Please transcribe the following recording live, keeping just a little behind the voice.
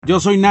Yo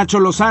soy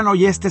Nacho Lozano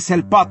y este es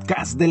el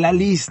podcast de La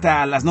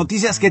Lista, las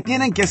noticias que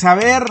tienen que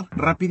saber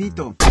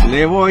rapidito.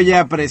 Le voy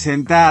a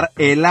presentar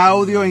el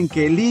audio en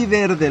que el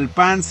líder del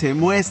PAN se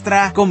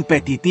muestra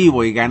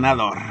competitivo y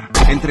ganador.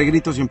 Entre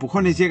gritos y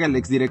empujones llega el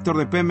exdirector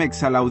de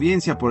Pemex a la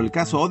audiencia por el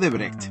caso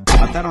Odebrecht.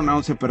 Mataron a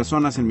 11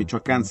 personas en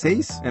Michoacán,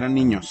 6 eran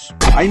niños.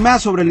 Hay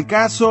más sobre el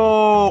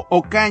caso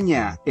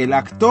Ocaña. El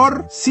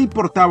actor sí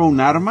portaba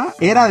un arma,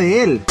 era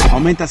de él.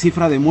 Aumenta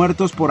cifra de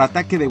muertos por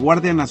ataque de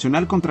Guardia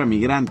Nacional contra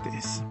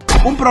migrantes.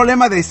 Un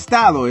problema de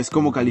Estado es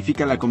como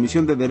califica la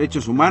Comisión de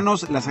Derechos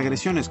Humanos las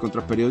agresiones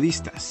contra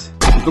periodistas.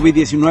 El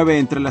COVID-19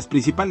 entre las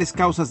principales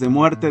causas de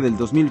muerte del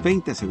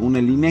 2020 según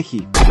el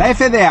INEGI. La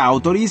FDA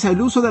autoriza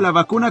el uso de la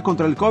vacuna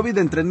contra el COVID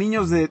entre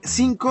niños de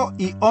 5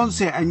 y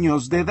 11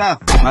 años de edad.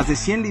 Más de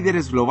 100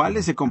 líderes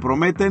globales se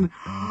comprometen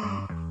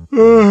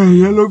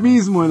a lo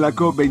mismo en la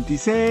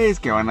COP26,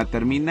 que van a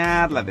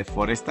terminar la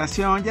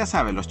deforestación, ya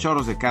sabe, los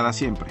choros de cada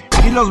siempre.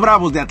 Y los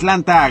Bravos de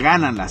Atlanta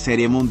ganan la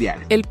Serie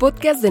Mundial. El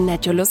podcast de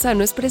Nacho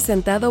Lozano es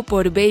presentado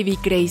por Baby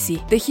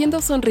Crazy,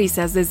 tejiendo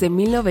sonrisas desde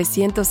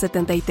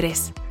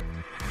 1973.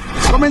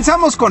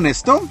 Comenzamos con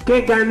esto.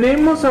 Que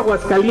ganemos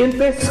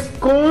Aguascalientes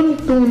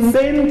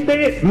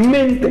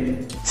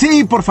contundentemente.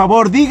 Sí, por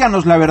favor,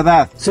 díganos la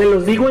verdad. Se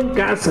los digo en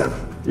casa.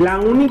 La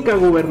única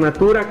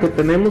gubernatura que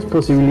tenemos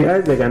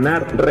posibilidades de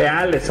ganar,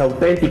 reales,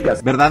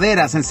 auténticas,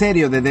 verdaderas, en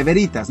serio, de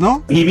veritas,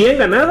 ¿no? Y bien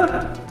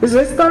ganada, es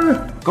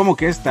esta. ¿Cómo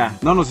que esta?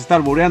 No nos está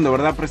albureando,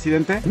 ¿verdad,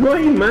 presidente? No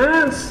hay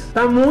más.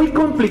 Está muy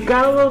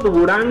complicado.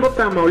 Durango,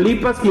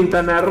 Tamaulipas,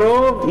 Quintana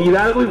Roo,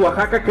 Hidalgo y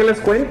Oaxaca, ¿qué les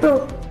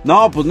cuento?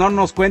 No, pues no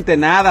nos cuente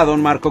nada,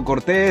 don Marco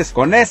Cortés.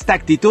 Con esta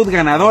actitud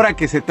ganadora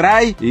que se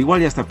trae,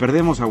 igual ya hasta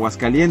perdemos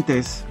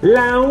Aguascalientes.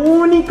 La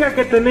única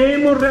que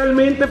tenemos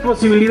realmente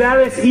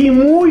posibilidades y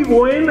muy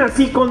buenas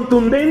y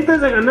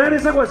contundentes de ganar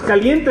es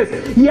Aguascalientes.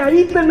 Y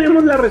ahí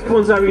tenemos la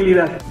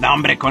responsabilidad. No,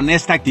 hombre, con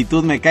esta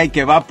actitud me cae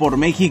que va por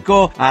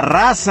México.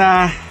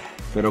 Arrasa.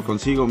 Pero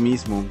consigo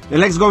mismo.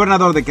 El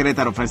exgobernador de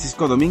Querétaro,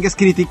 Francisco Domínguez,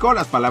 criticó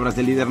las palabras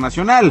del líder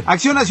nacional.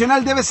 Acción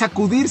Nacional debe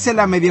sacudirse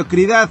la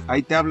mediocridad.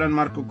 Ahí te hablan,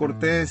 Marco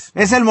Cortés.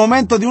 Es el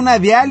momento de una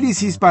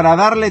diálisis para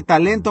darle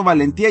talento,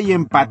 valentía y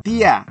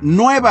empatía.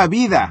 Nueva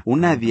vida.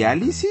 ¿Una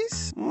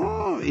diálisis?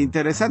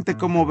 Interesante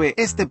cómo ve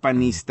este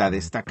panista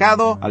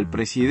destacado al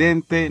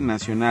presidente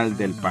nacional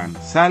del PAN.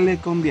 Sale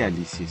con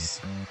diálisis.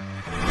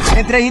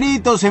 Entre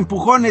gritos,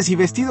 empujones y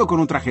vestido con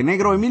un traje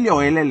negro,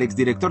 Emilio L., el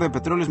exdirector de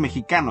Petróleos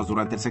Mexicanos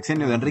durante el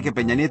sexenio de Enrique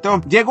Peña Nieto,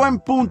 llegó en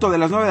punto de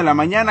las 9 de la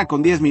mañana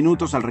con 10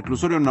 minutos al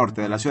reclusorio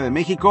norte de la Ciudad de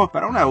México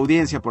para una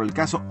audiencia por el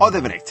caso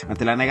Odebrecht.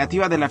 Ante la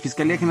negativa de la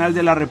Fiscalía General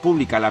de la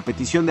República a la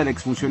petición del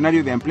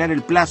exfuncionario de ampliar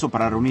el plazo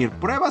para reunir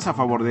pruebas a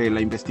favor de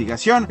la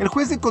investigación, el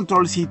juez de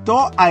control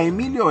citó a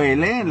Emilio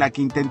L., en la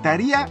que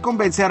intentaría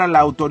convencer a la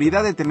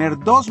autoridad de tener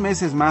 2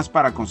 meses más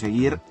para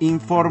conseguir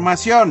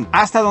información.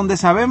 Hasta donde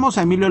sabemos,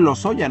 a Emilio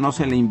Lozoya no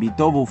se le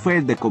invitó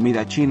buffet de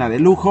comida china de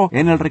lujo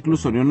en el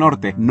reclusorio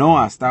norte, no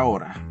hasta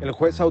ahora. El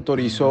juez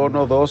autorizó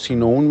no 2,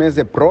 sino 1 mes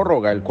de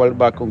prórroga, el cual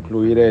va a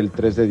concluir el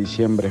 3 de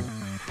diciembre.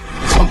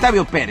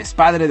 Octavio Pérez,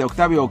 padre de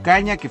Octavio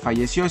Ocaña, que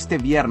falleció este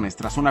viernes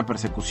tras una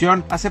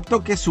persecución,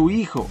 aceptó que su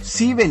hijo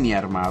sí venía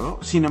armado,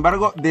 sin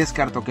embargo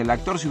descartó que el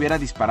actor se hubiera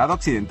disparado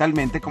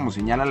accidentalmente como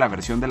señala la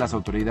versión de las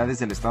autoridades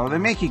del Estado de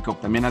México.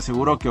 También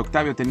aseguró que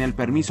Octavio tenía el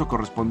permiso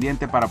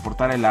correspondiente para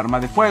portar el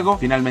arma de fuego.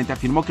 Finalmente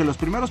afirmó que los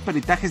primeros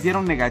peritajes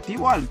dieron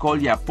negativo a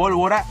alcohol y a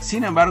pólvora,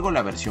 sin embargo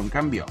la versión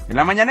cambió. En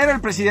la mañanera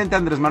el presidente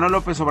Andrés Manuel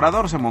López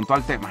Obrador se montó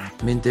al tema.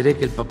 Me enteré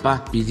que el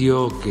papá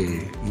pidió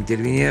que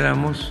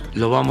interviniéramos,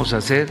 lo vamos a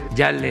hacer,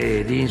 ya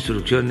le di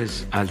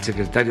instrucciones al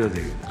secretario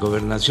de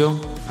Gobernación,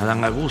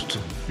 Adán Augusto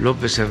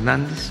López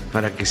Hernández,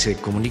 para que se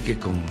comunique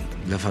con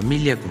la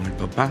familia, con el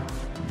papá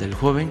del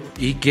joven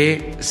y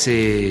que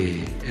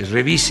se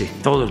revise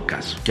todo el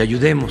caso, que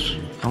ayudemos,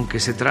 aunque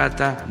se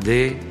trata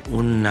de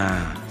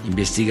una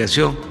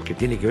investigación que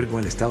tiene que ver con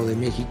el Estado de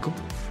México.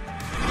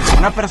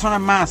 Una persona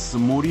más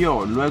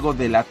murió luego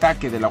del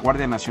ataque de la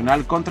Guardia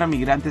Nacional contra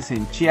migrantes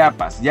en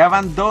Chiapas. Ya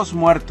van 2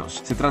 muertos.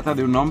 Se trata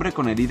de un hombre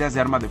con heridas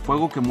de arma de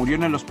fuego que murió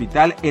en el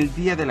hospital el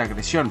día de la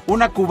agresión.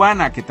 Una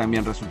cubana que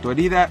también resultó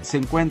herida se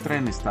encuentra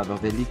en estado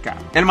delicado.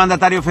 El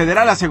mandatario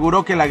federal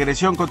aseguró que la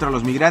agresión contra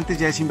los migrantes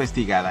ya es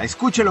investigada.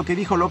 Escuche lo que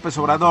dijo López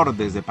Obrador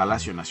desde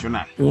Palacio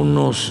Nacional.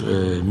 Unos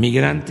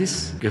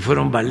migrantes que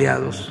fueron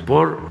baleados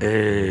por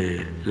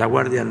la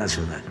Guardia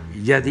Nacional.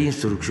 Ya di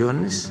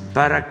instrucciones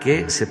para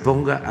que se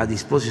ponga a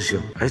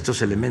disposición a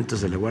estos elementos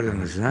de la Guardia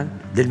Nacional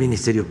del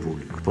Ministerio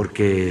Público,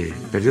 porque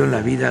perdieron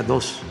la vida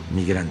 2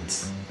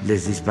 migrantes.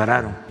 Les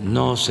dispararon,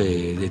 no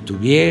se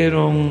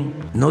detuvieron,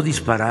 no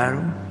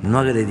dispararon, no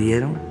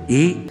agredieron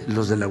y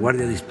los de la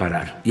Guardia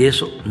dispararon. Y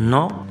eso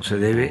no se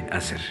debe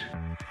hacer.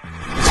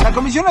 La La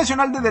Comisión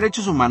Nacional de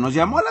Derechos Humanos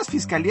llamó a las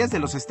fiscalías de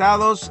los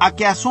estados a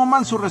que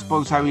asuman su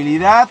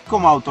responsabilidad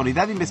como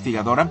autoridad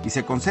investigadora y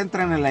se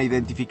concentren en la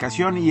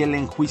identificación y el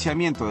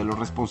enjuiciamiento de los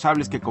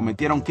responsables que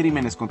cometieron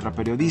crímenes contra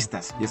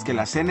periodistas. Y es que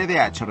la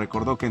CNDH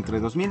recordó que entre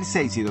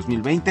 2006 y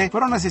 2020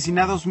 fueron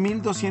asesinados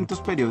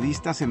 1,200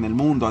 periodistas en el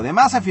mundo.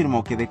 Además,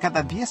 afirmó que de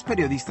cada 10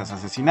 periodistas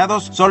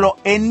asesinados, solo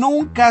en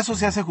un caso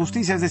se hace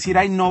justicia, es decir,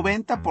 hay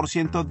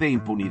 90% de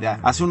impunidad.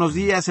 Hace unos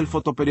días, el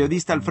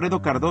fotoperiodista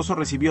Alfredo Cardoso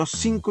recibió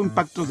 5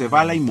 impactos de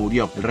bala y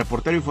murió. El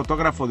reportero y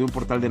fotógrafo de un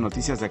portal de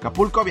noticias de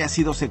Acapulco había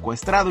sido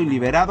secuestrado y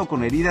liberado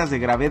con heridas de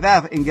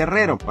gravedad en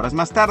Guerrero. Horas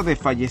más tarde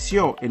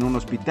falleció en un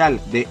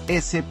hospital de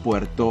ese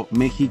puerto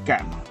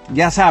mexicano.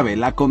 Ya sabe,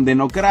 la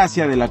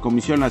condenocracia de la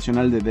Comisión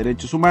Nacional de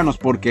Derechos Humanos,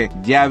 porque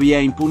ya había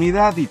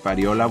impunidad y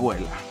parió la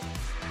abuela.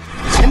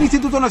 El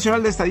Instituto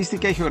Nacional de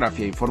Estadística y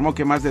Geografía informó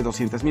que más de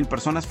 200,000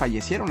 personas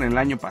fallecieron el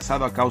año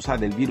pasado a causa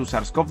del virus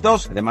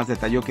SARS-CoV-2. Además,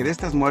 detalló que de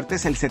estas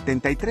muertes, el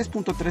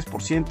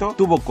 73.3%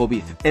 tuvo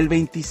COVID, el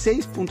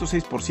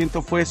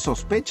 26.6% fue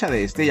sospecha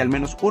de y al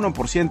menos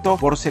 1%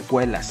 por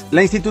secuelas.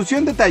 La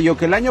institución detalló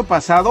que el año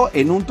pasado,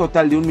 en un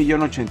total de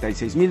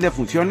 1,086,000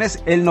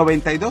 defunciones, el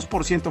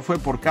 92% fue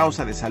por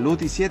causa de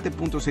salud y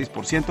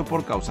 7.6%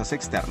 por causas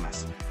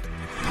externas.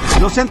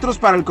 Los Centros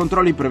para el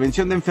Control y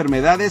Prevención de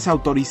Enfermedades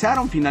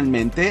autorizaron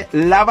finalmente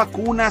la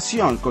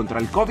vacunación contra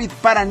el COVID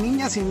para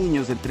niñas y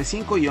niños de entre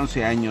 5 y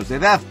 11 años de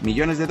edad.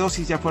 Millones de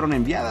dosis ya fueron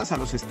enviadas a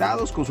los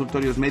estados,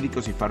 consultorios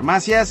médicos y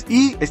farmacias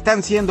y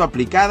están siendo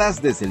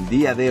aplicadas desde el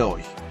día de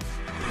hoy.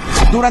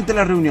 Durante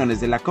las reuniones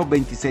de la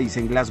COP26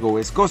 en Glasgow,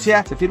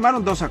 Escocia, se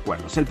firmaron 2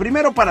 acuerdos. El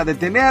primero para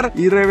detener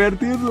y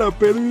revertir la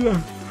pérdida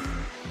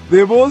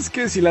de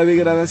bosques y la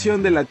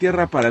degradación de la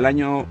tierra para el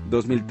año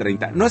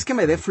 2030. No es que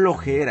me dé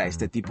flojera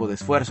este tipo de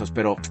esfuerzos,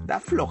 pero da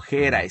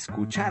flojera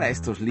escuchar a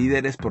estos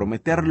líderes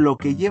prometer lo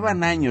que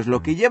llevan años,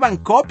 lo que llevan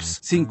COPs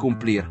sin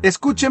cumplir.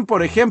 Escuchen,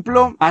 por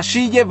ejemplo, a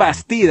Shige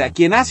Bastida,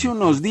 quien hace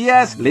unos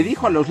días le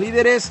dijo a los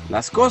líderes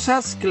las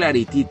cosas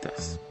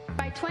clarititas.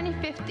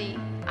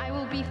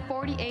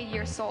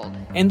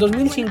 En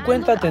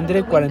 2050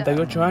 tendré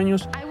 48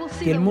 años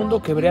y el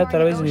mundo que veré a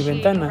través de mi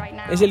ventana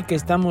es el que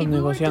estamos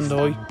negociando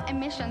hoy.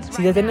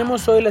 Si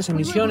detenemos hoy las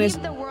emisiones,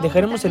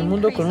 dejaremos el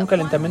mundo con un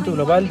calentamiento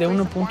global de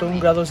 1.1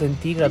 grados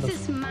centígrados.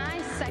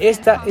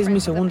 Esta es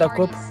mi segunda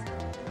COP.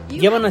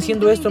 Llevan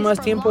haciendo esto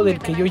más tiempo del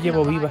que yo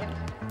llevo viva.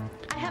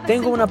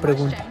 Tengo una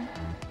pregunta.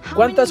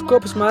 ¿Cuántas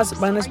COPs más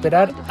van a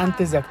esperar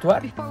antes de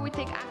actuar?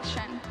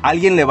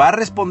 ¿Alguien le va a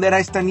responder a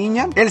esta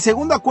niña? El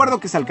segundo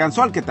acuerdo que se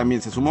alcanzó, al que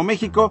también se sumó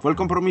México, fue el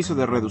compromiso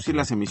de reducir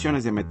las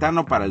emisiones de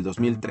metano para el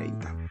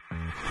 2030.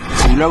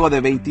 Y luego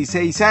de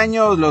 26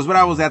 años, los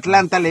Bravos de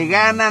Atlanta le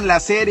ganan la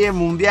Serie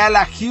Mundial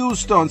a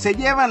Houston. Se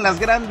llevan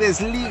las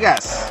Grandes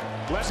Ligas.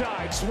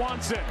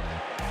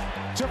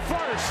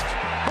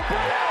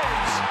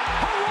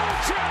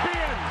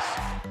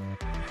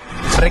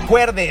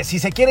 Recuerde, si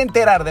se quiere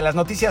enterar de las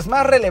noticias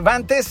más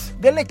relevantes,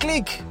 denle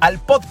click al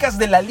podcast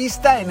de La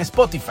Lista en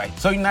Spotify.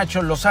 Soy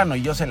Nacho Lozano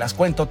y yo se las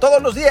cuento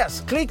todos los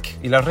días. Click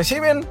y las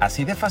reciben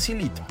así de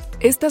facilito.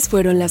 Estas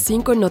fueron las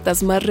 5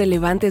 notas más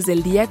relevantes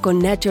del día con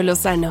Nacho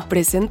Lozano,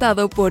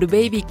 presentado por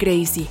Baby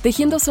Crazy,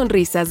 tejiendo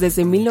sonrisas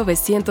desde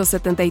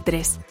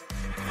 1973.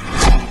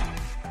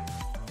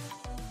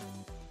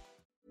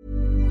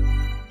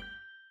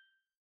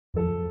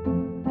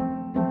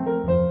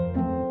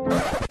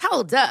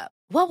 Hold up.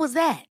 What was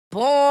that?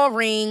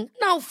 Boring.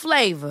 No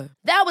flavor.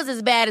 That was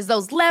as bad as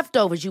those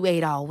leftovers you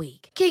ate all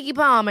week. Keke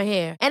Palmer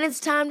here, and it's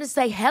time to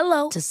say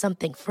hello to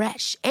something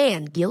fresh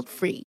and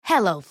guilt-free.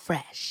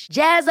 HelloFresh.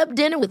 Jazz up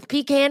dinner with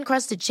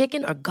pecan-crusted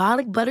chicken or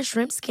garlic butter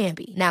shrimp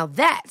scampi. Now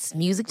that's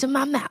music to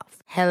my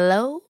mouth.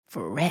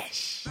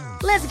 HelloFresh.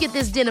 Let's get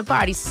this dinner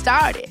party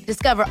started.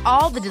 Discover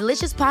all the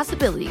delicious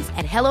possibilities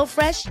at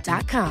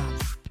HelloFresh.com.